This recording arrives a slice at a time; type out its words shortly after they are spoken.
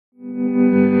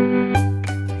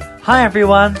Hi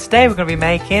everyone, today we're going to be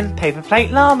making paper plate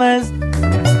llamas.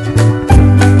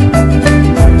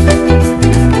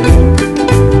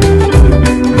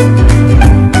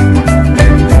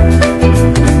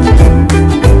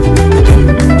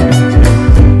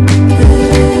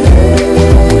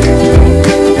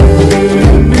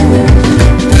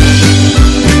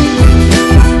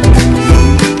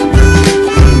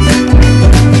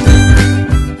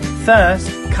 First,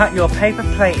 cut your paper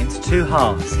plate into 2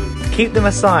 halves. Keep them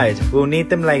aside, we'll need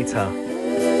them later.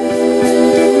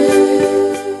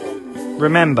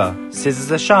 Remember,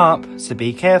 scissors are sharp, so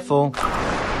be careful.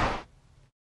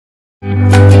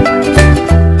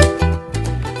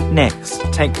 Next,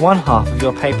 take 1 half of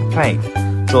your paper plate.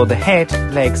 Draw the head,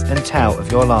 legs and tail of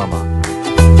your llama.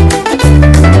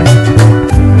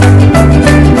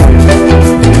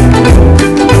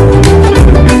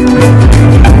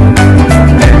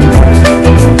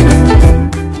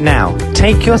 Now,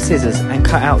 take your scissors and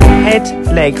cut out the head,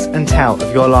 legs and tail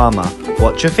of your llama.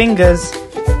 Watch your fingers.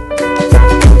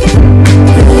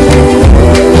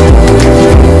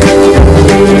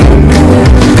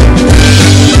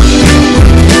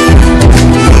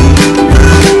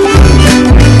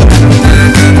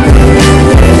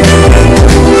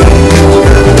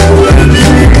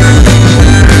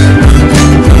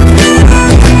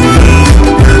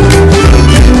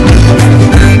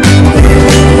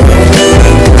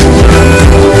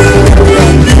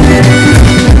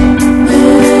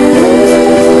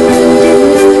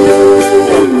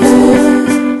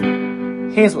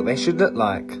 Here's what they should look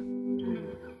like.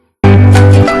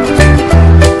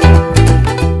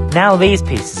 Now these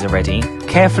pieces are ready,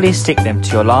 carefully stick them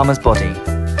to your llama's body.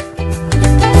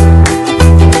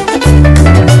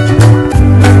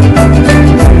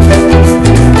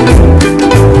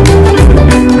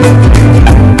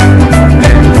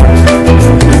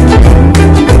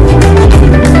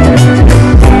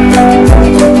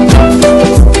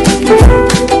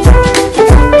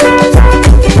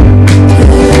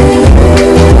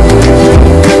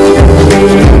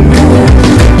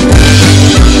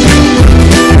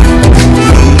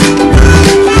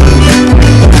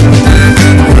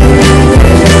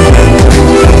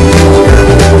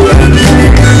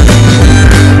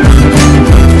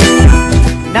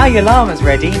 Now your llama's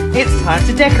ready, it's time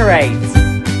to decorate!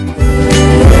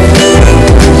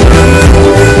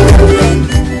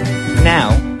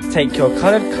 Now, take your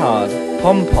coloured card,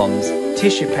 pom-poms,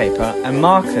 tissue paper and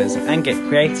markers and get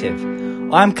creative.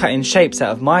 I'm cutting shapes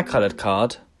out of my coloured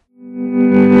card.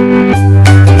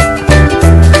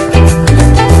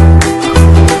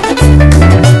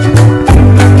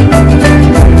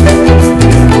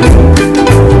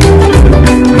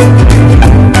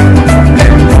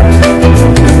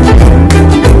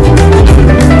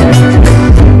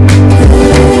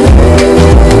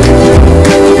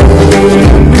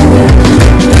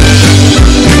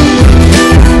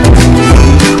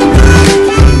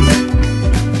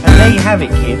 There you have it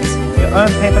kids, your own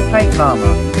paper plate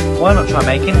llama. Why not try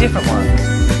making different ones?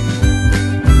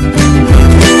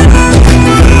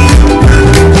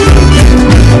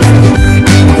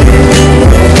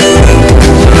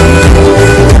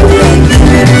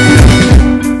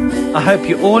 I hope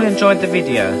you all enjoyed the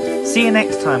video. See you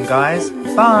next time guys,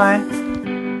 bye!